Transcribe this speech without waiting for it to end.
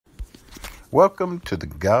Welcome to the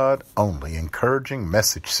God Only Encouraging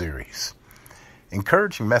Message Series.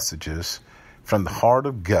 Encouraging messages from the heart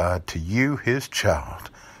of God to you, His child,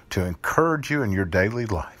 to encourage you in your daily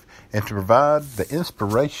life and to provide the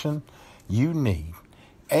inspiration you need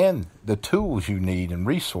and the tools you need and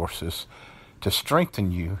resources to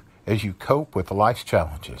strengthen you as you cope with life's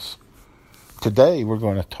challenges. Today, we're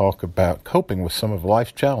going to talk about coping with some of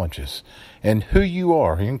life's challenges and who you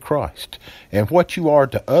are in Christ and what you are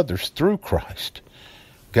to others through Christ.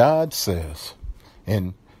 God says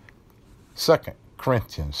in 2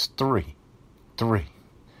 Corinthians 3:3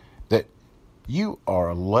 that you are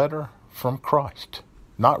a letter from Christ,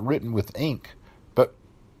 not written with ink, but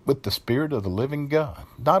with the Spirit of the living God,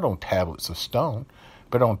 not on tablets of stone,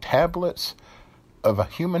 but on tablets of a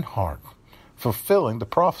human heart, fulfilling the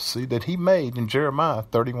prophecy that he made in Jeremiah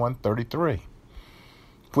 31:33,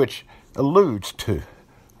 which alludes to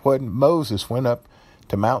when Moses went up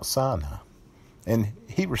to Mount Sinai and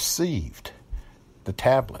he received the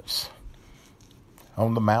tablets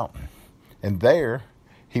on the mountain. And there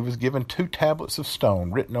he was given 2 tablets of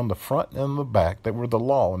stone written on the front and on the back that were the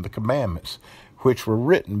law and the commandments, which were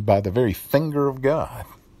written by the very finger of God.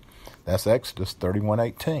 That's Exodus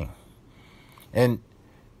 31:18. And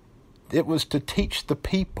it was to teach the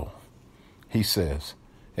people, he says,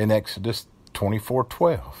 in Exodus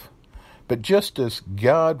 24:12. But just as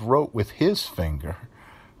God wrote with his finger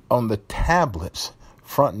on the tablets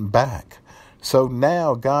front and back, so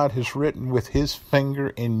now God has written with his finger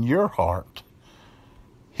in your heart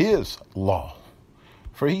his law.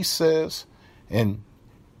 For he says in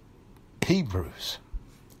Hebrews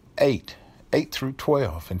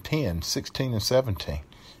 8:8-12 and 10, 16 and 17,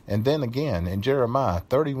 and then again in Jeremiah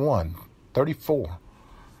 31:34,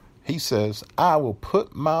 he says, I will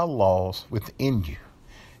put my laws within you,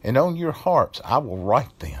 and on your hearts I will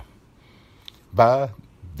write them. By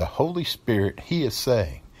the Holy Spirit, he is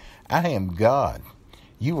saying, I am God.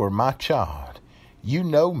 You are my child. You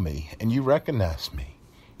know me, and you recognize me.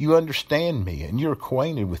 You understand me, and you're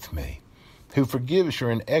acquainted with me, who forgives your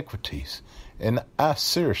iniquities, and I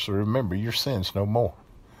seriously remember your sins no more.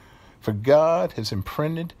 For God has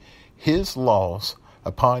imprinted his laws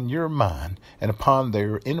upon your mind and upon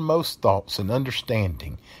their innermost thoughts and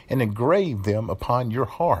understanding, and engraved them upon your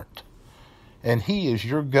heart. And he is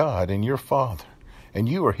your God and your Father, and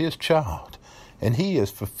you are his child, and he is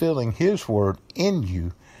fulfilling his word in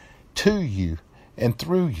you, to you, and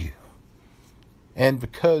through you. And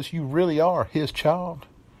because you really are his child,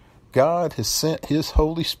 God has sent his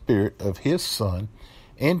Holy Spirit of his Son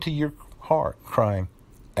into your heart, crying,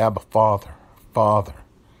 Abba, Father, Father.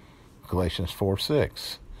 Galatians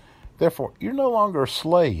 4:6. Therefore, you're no longer a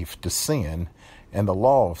slave to sin and the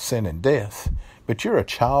law of sin and death, but you're a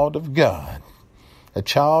child of God, a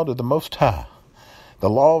child of the Most High. The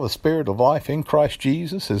law of the Spirit of life in Christ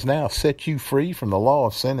Jesus has now set you free from the law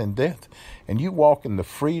of sin and death, and you walk in the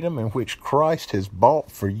freedom in which Christ has bought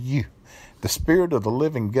for you. The Spirit of the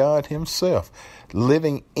living God himself,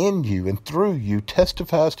 living in you and through you,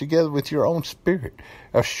 testifies together with your own spirit,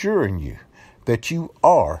 assuring you that you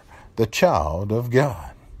are the child of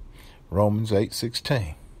God. Romans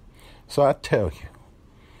 8:16. So I tell you,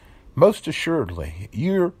 most assuredly,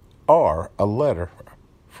 you are a letter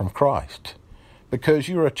from Christ, because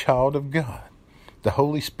you're a child of God. The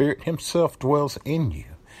Holy Spirit himself dwells in you,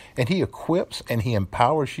 and he equips and he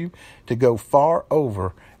empowers you to go far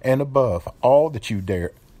over and above all that you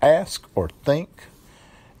dare ask or think,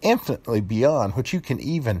 infinitely beyond what you can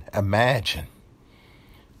even imagine,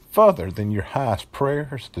 further than your highest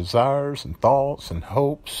prayers, desires, and thoughts, and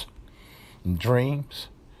hopes, and dreams,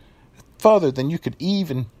 further than you could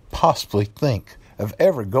even possibly think of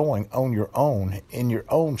ever going on your own, in your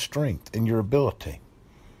own strength and your ability.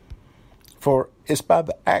 For it's by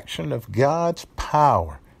the action of God's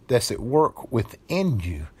power that's at work within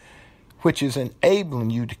you, which is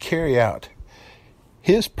enabling you to carry out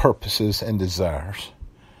his purposes and desires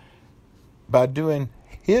by doing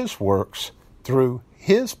his works through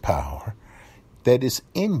his power that is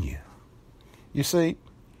in you. You see,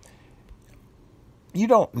 you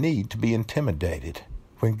don't need to be intimidated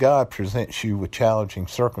when God presents you with challenging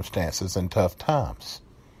circumstances and tough times.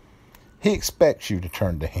 He expects you to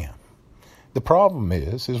turn to him. The problem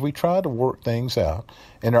is we try to work things out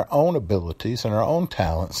in our own abilities and our own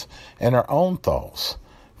talents and our own thoughts,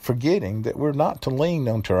 forgetting that we're not to lean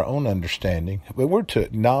onto our own understanding, but we're to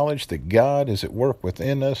acknowledge that God is at work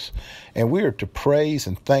within us, and we are to praise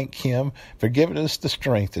and thank him for giving us the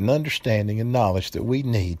strength and understanding and knowledge that we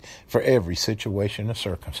need for every situation or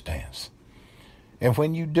circumstance. And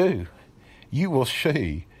when you do, you will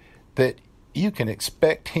see that you can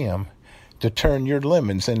expect him to turn your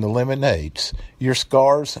lemons into lemonades, your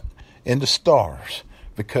scars into stars,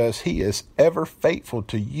 because he is ever faithful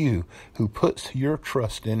to you who puts your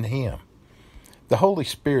trust in him. The Holy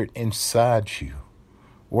Spirit inside you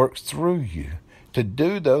works through you to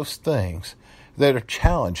do those things that are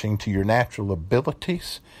challenging to your natural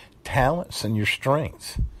abilities, talents, and your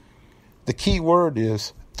strengths. The key word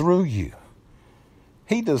is through you.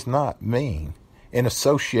 He does not mean in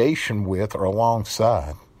association with or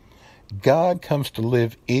alongside. God comes to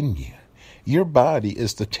live in you. Your body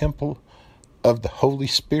is the temple of the Holy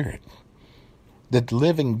Spirit. The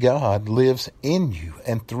living God lives in you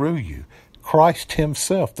and through you. Christ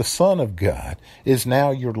himself, the Son of God, is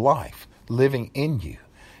now your life, living in you.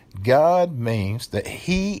 God means that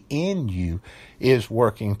he in you is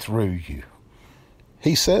working through you.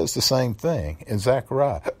 He says the same thing in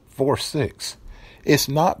Zechariah 4:6. It's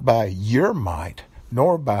not by your might,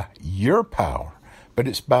 nor by your power, but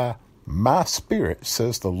it's by my Spirit,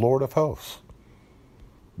 says the Lord of hosts.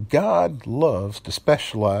 God loves to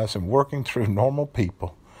specialize in working through normal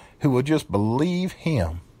people who will just believe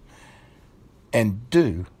him and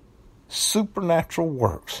do supernatural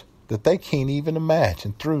works that they can't even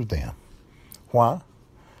imagine through them. Why?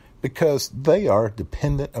 Because they are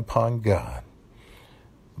dependent upon God.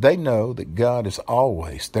 They know that God is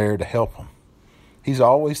always there to help them. He's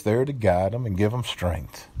always there to guide them and give them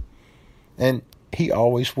strength. And he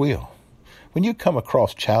always will. When you come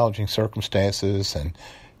across challenging circumstances and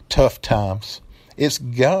tough times, it's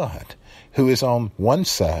God who is on one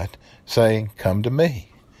side saying, come to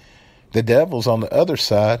me. The devil's on the other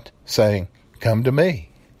side saying, come to me.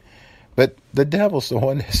 But the devil's the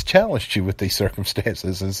one that's challenged you with these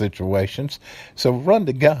circumstances and situations. So run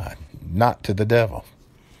to God, not to the devil.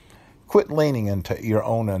 Quit leaning into your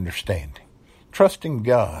own understanding. Trust in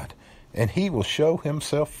God, and he will show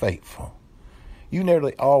himself faithful. You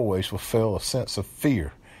nearly always will feel a sense of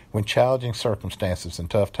fear when challenging circumstances and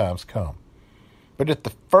tough times come. But at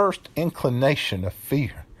the first inclination of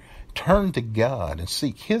fear, turn to God and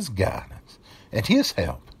seek his guidance and his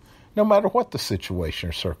help, no matter what the situation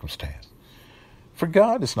or circumstance. For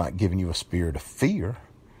God has not given you a spirit of fear,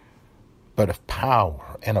 but of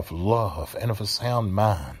power and of love and of a sound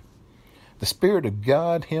mind. The Spirit of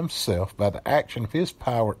God himself, by the action of his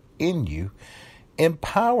power in you,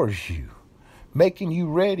 empowers you, making you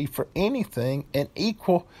ready for anything and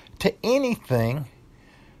equal to anything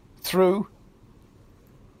through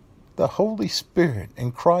the Holy Spirit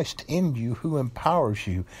and Christ in you, who empowers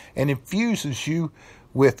you and infuses you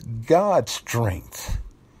with God's strength.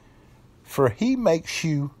 For he makes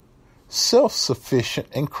you self-sufficient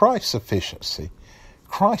in Christ's sufficiency.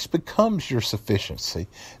 Christ becomes your sufficiency.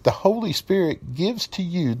 The Holy Spirit gives to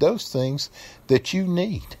you those things that you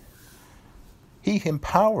need. He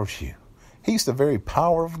empowers you. He's the very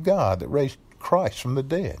power of God that raised Christ from the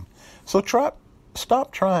dead. So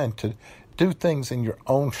stop trying to do things in your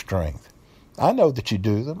own strength. I know that you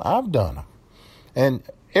do them. I've done them. And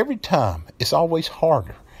every time, it's always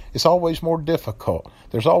harder. It's always more difficult.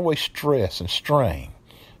 There's always stress and strain.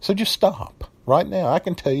 So just stop. Right now, I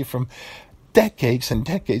can tell you from decades and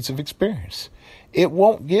decades of experience, it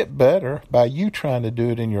won't get better by you trying to do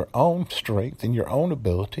it in your own strength and your own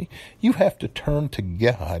ability. You have to turn to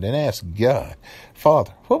God and ask God,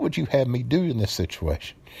 Father, what would you have me do in this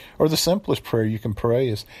situation? Or the simplest prayer you can pray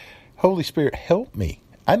is, Holy Spirit, help me.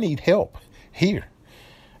 I need help here.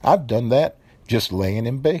 I've done that just laying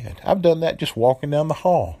in bed. I've done that just walking down the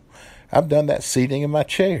hall. I've done that sitting in my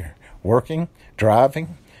chair, working,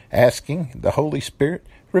 driving, asking the Holy Spirit,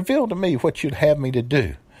 reveal to me what you'd have me to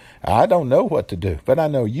do. I don't know what to do, but I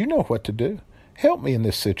know you know what to do. Help me in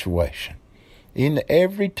this situation. In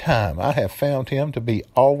every time, I have found him to be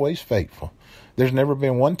always faithful. There's never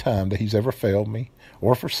been one time that he's ever failed me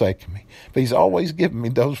or forsaken me, but he's always given me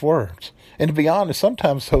those words. And to be honest,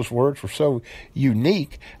 sometimes those words were so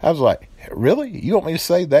unique, I was like, really? You want me to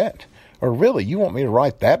say that? Or really, you want me to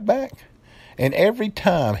write that back? And every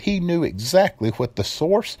time he knew exactly what the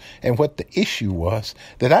source and what the issue was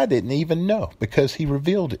that I didn't even know, because he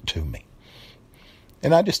revealed it to me.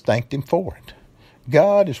 And I just thanked him for it.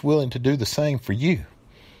 God is willing to do the same for you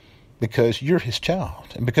because you're his child.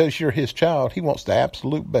 And because you're his child, he wants the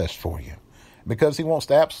absolute best for you. Because he wants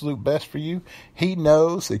the absolute best for you, he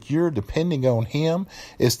knows that you're depending on him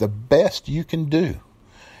is the best you can do.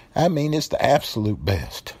 I mean, it's the absolute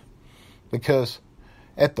best. Because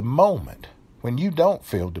at the moment, when you don't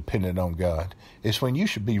feel dependent on God, is when you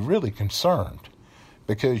should be really concerned,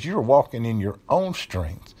 because you're walking in your own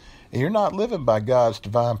strength and you're not living by God's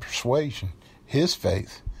divine persuasion, his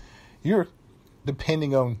faith. You're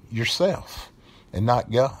depending on yourself and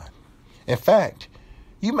not God. In fact,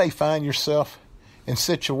 You may find yourself in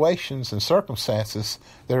situations and circumstances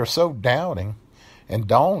that are so doubting and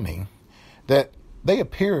daunting that they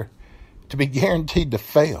appear to be guaranteed to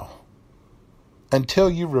fail until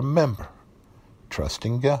you remember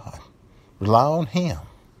trusting God. Rely on Him.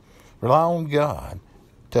 Rely on God,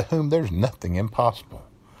 to whom there's nothing impossible.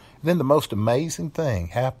 Then the most amazing thing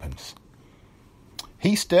happens.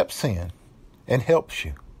 He steps in and helps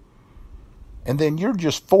you. And then you're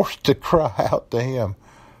just forced to cry out to Him,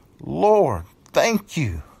 Lord, thank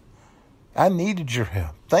you. I needed your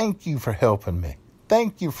help. Thank you for helping me.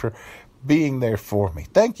 Thank you for being there for me.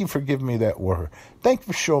 Thank you for giving me that word. Thank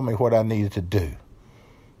you for showing me what I needed to do.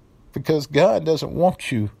 Because God doesn't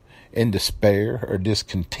want you in despair or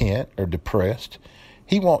discontent or depressed.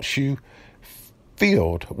 He wants you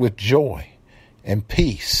filled with joy and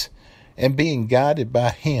peace and being guided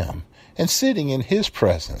by Him and sitting in His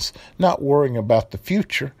presence, not worrying about the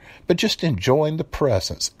future, but just enjoying the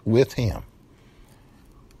presence with Him.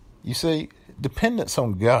 You see, dependence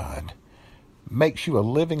on God makes you a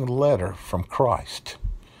living letter from Christ.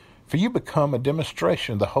 For you become a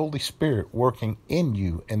demonstration of the Holy Spirit working in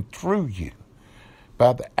you and through you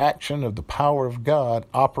by the action of the power of God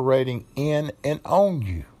operating in and on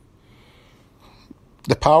you.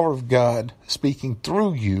 The power of God speaking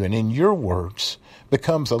through you and in your words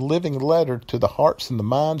becomes a living letter to the hearts and the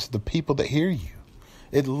minds of the people that hear you.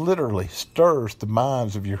 It literally stirs the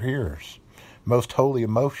minds of your hearers, most holy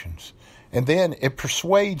emotions, and then it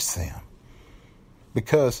persuades them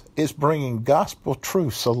because it's bringing gospel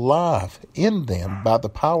truths alive in them by the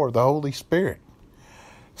power of the Holy Spirit,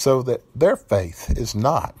 so that their faith is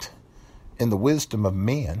not in the wisdom of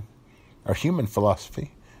men or human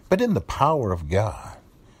philosophy, but in the power of God.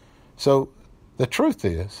 So the truth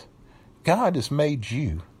is, God has made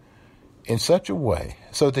you in such a way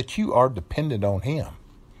so that you are dependent on Him.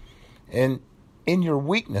 And in your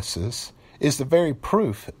weaknesses is the very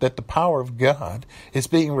proof that the power of God is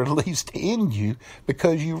being released in you,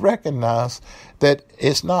 because you recognize that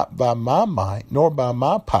it's not by my might nor by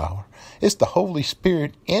my power. It's the Holy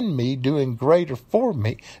Spirit in me doing greater for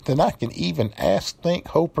me than I can even ask, think,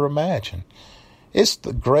 hope, or imagine. It's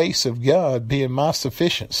the grace of God being my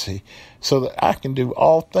sufficiency so that I can do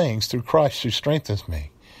all things through Christ who strengthens me.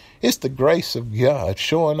 It's the grace of God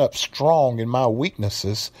showing up strong in my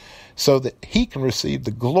weaknesses so that He can receive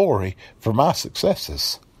the glory for my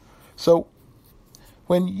successes. So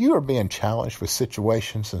when you are being challenged with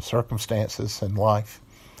situations and circumstances in life,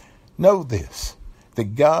 know this,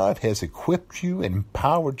 that God has equipped you and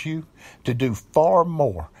empowered you to do far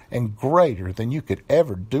more and greater than you could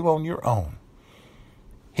ever do on your own.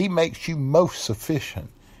 He makes you most sufficient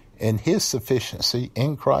in His sufficiency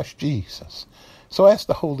in Christ Jesus. So ask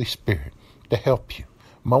the Holy Spirit to help you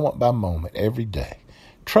moment by moment every day.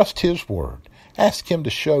 Trust His word. Ask Him to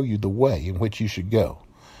show you the way in which you should go.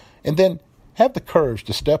 And then have the courage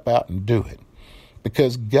to step out and do it,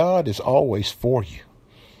 because God is always for you.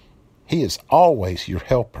 He is always your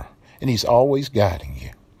helper, and He's always guiding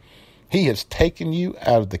you. He has taken you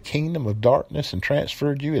out of the kingdom of darkness and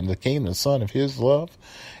transferred you into the kingdom of the Son of His love,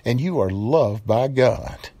 and you are loved by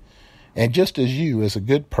God. And just as you, as a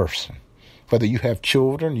good person, whether you have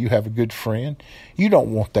children, you have a good friend, you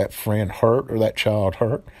don't want that friend hurt or that child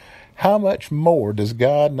hurt. How much more does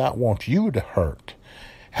God not want you to hurt?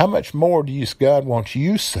 How much more does God want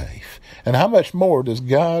you safe? And how much more does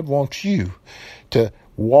God want you to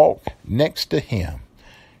walk next to Him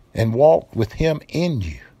and walk with Him in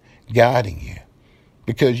you, guiding you?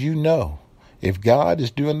 Because you know, if God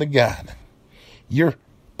is doing the guiding, your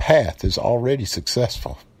path is already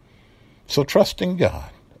successful. So trust in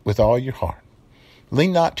God with all your heart.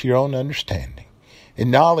 Lean not to your own understanding.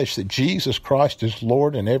 Acknowledge that Jesus Christ is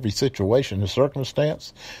Lord in every situation and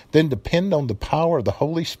circumstance. Then depend on the power of the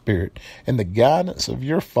Holy Spirit and the guidance of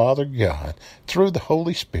your Father God through the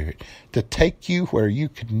Holy Spirit to take you where you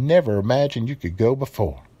could never imagine you could go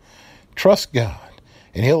before. Trust God,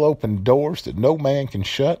 and He'll open doors that no man can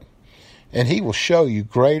shut, and He will show you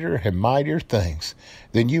greater and mightier things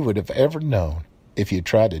than you would have ever known if you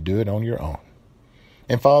tried to do it on your own.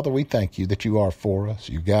 And Father, we thank You that You are for us,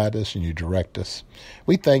 You guide us, and You direct us.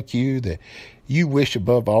 We thank You that You wish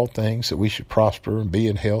above all things that we should prosper and be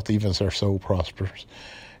in health, even as our soul prospers.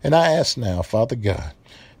 And I ask now, Father God,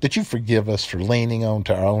 that You forgive us for leaning on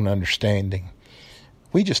to our own understanding,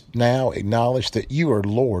 We just now acknowledge that you are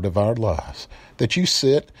Lord of our lives, that you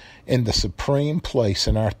sit in the supreme place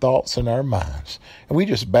in our thoughts and our minds. And we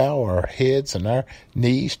just bow our heads and our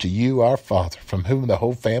knees to you, our Father, from whom the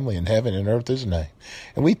whole family in heaven and earth is named.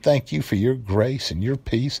 And we thank you for your grace and your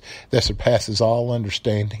peace that surpasses all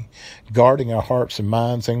understanding, guarding our hearts and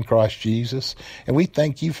minds in Christ Jesus. And we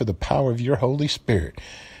thank you for the power of your Holy Spirit,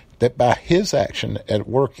 that by his action at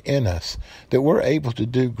work in us, that we're able to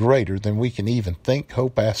do greater than we can even think,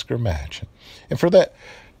 hope, ask, or imagine. And for that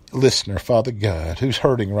listener, Father God, who's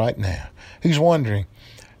hurting right now, who's wondering,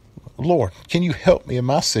 Lord, can you help me in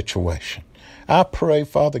my situation? I pray,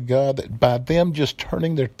 Father God, that by them just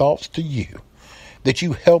turning their thoughts to you, that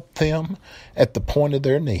you help them at the point of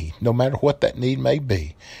their need, no matter what that need may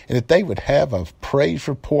be, and that they would have a praise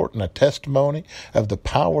report and a testimony of the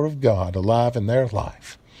power of God alive in their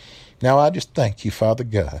life. Now, I just thank you, Father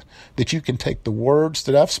God, that you can take the words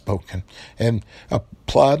that I've spoken and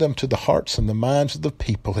apply them to the hearts and the minds of the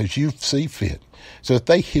people as you see fit, so that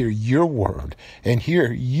they hear your word and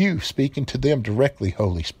hear you speaking to them directly,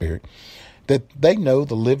 Holy Spirit, that they know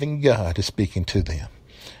the living God is speaking to them,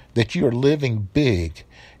 that you are living big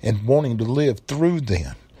and wanting to live through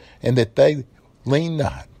them, and that they lean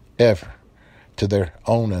not ever to their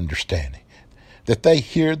own understanding, that they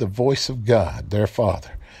hear the voice of God, their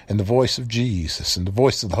Father, and the voice of Jesus, and the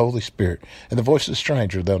voice of the Holy Spirit, and the voice of the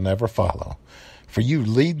stranger they'll never follow. For you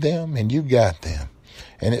lead them and you guide them.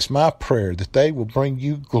 And it's my prayer that they will bring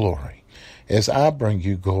you glory as I bring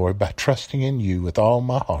you glory by trusting in you with all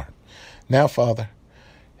my heart. Now, Father,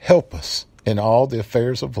 help us in all the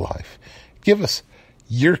affairs of life. Give us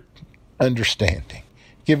your understanding.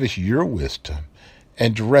 Give us your wisdom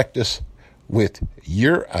and direct us with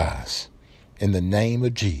your eyes in the name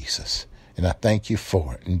of Jesus. And I thank you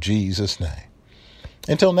for it in Jesus' name.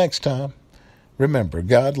 Until next time, remember,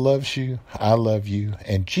 God loves you, I love you,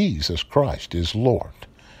 and Jesus Christ is Lord,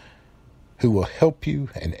 who will help you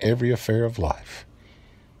in every affair of life.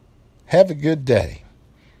 Have a good day.